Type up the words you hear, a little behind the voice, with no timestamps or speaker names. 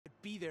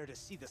be there to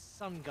see the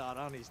sun god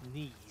on his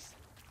knees.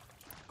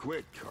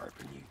 Quit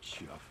carping, you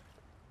chuff.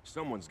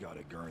 Someone's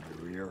gotta guard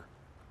the rear.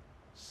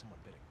 Someone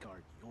better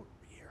guard your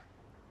rear.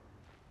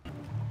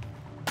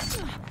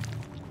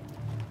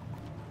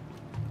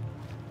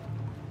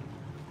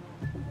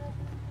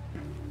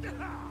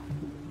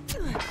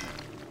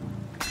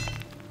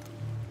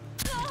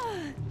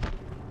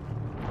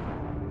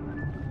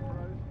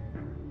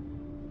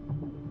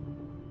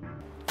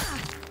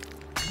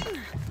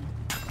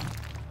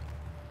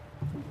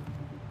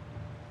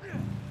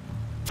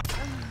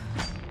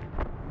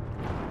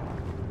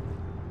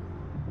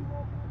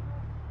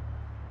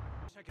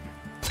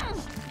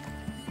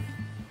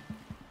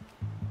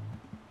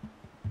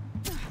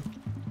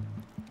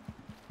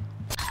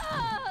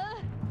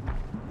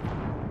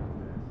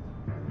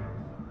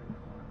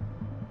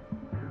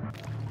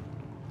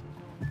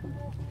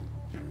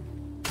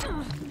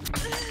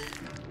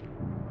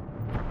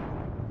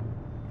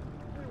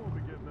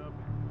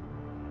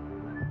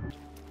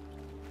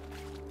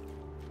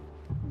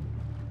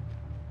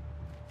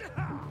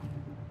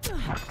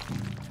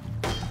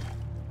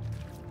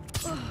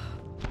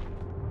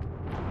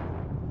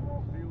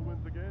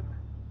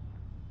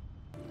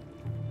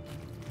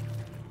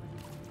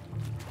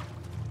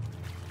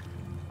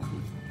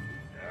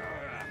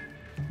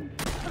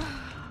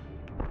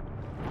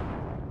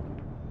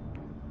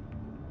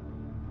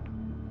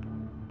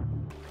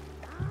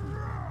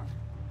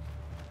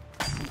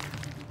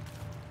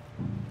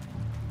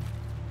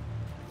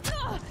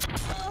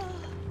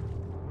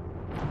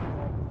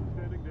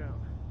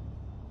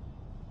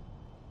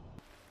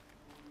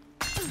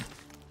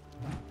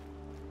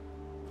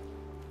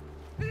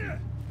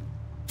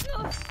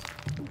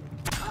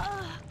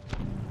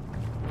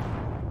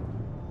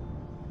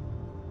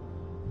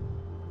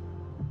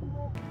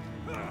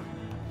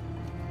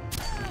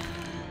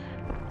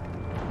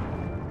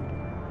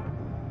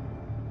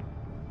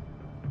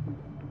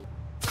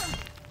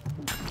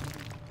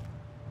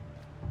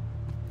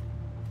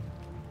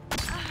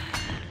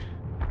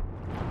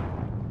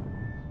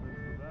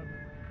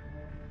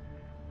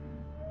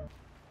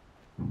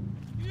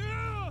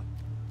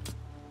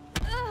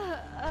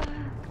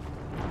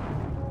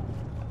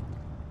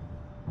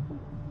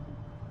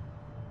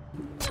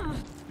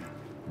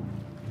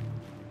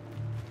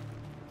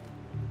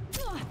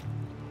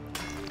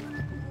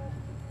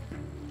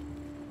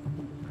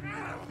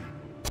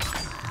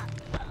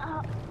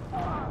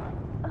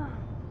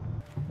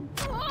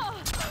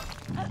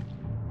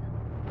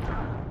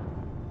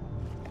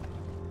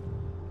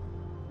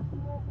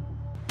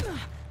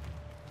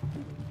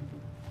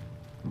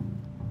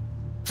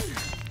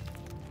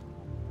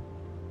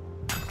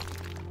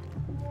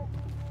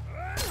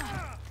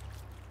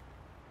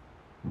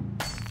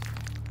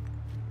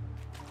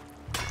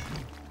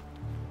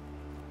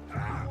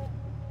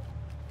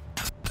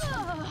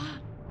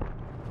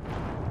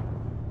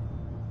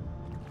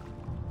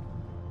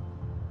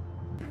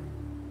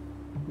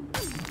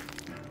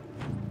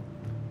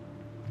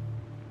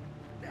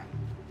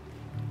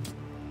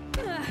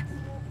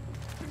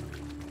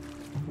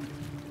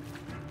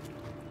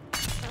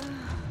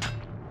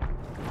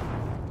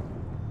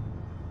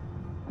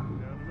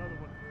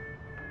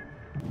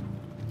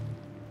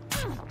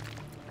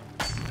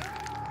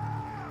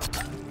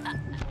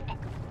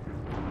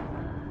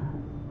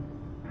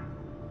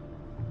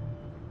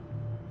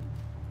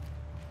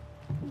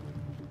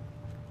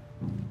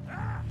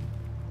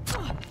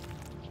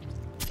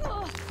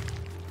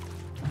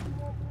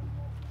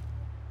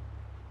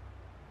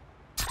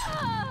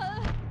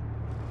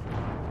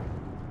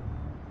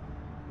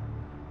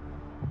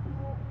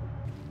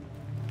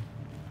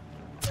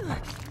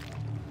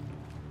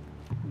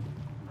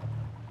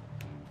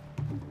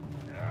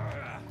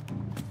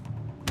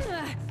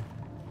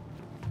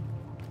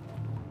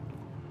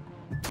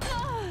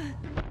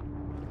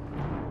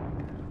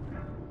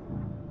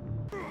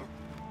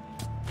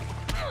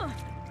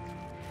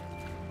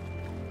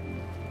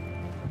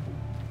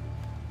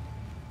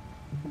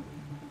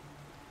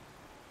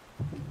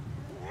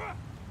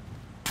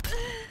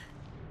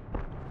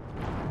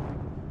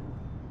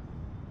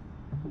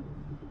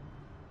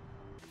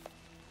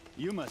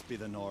 You must be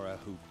the Nora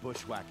who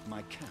bushwhacked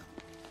my camp.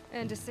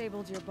 And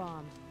disabled your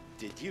bomb.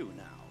 Did you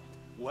now?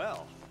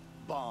 Well,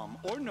 bomb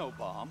or no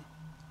bomb,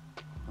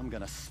 I'm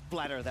gonna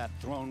splatter that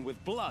throne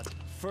with blood.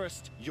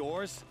 First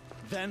yours,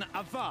 then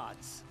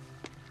Avad's.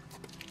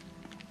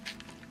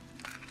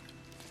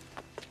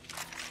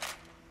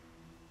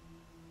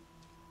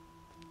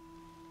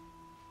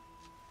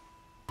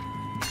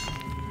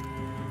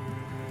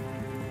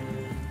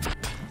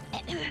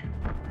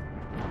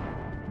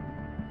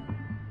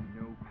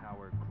 No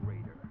power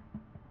greater.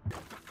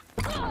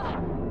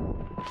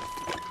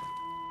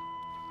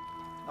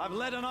 I've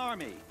led an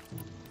army.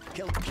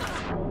 Killed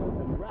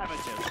cannibals and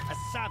ravagers. A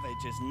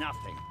savage is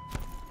nothing.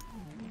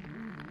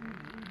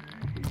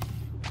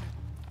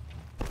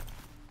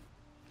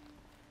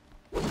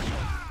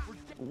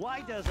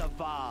 Why does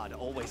Avad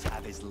always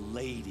have his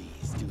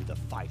ladies do the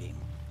fighting?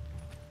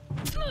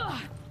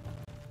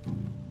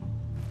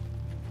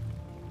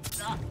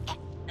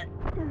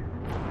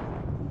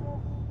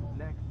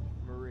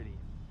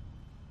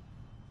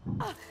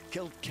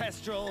 Killed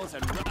kestrels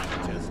and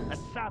ravagers. A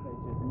savage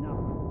is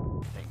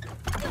nothing.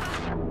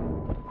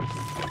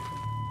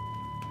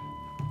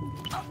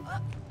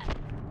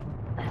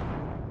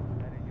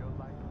 Better your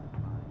life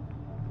than mine.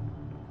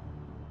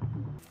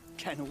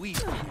 Can we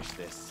finish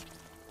this?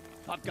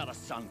 I've got a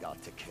sun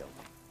god to kill.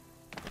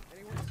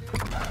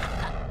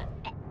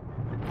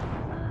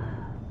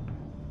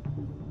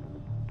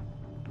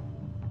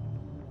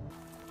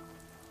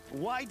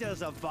 Why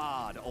does a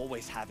Vard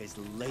always have his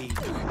lady?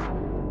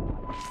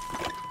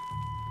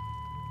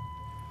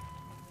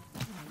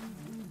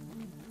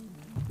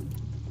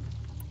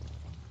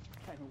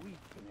 Can we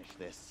finish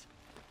this?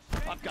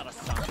 I've got a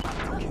sun god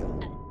to kill.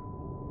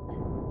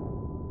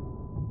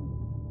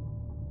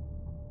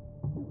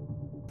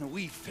 Can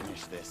we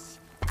finish this?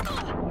 I've got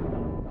a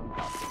sun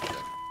god to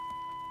kill.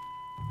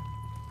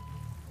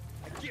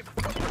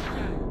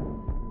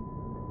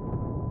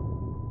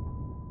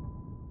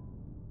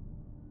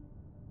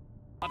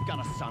 I've got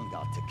a sun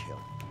god to kill.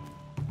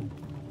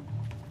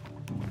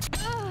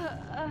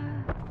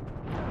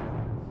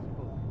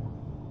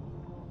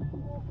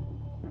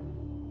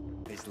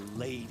 His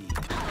lady.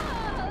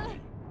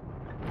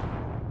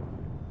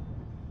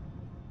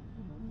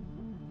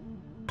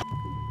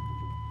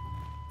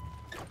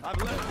 I've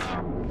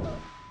learned.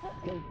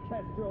 Killed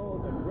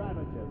kestrels and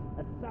ravagers.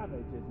 A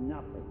savage is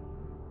nothing.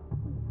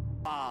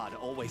 Bard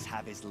always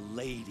have his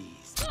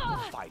ladies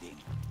fighting.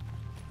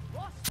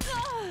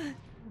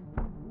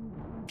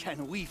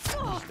 Can we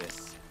finish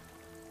this?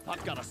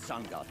 I've got a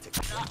sun god to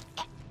kill.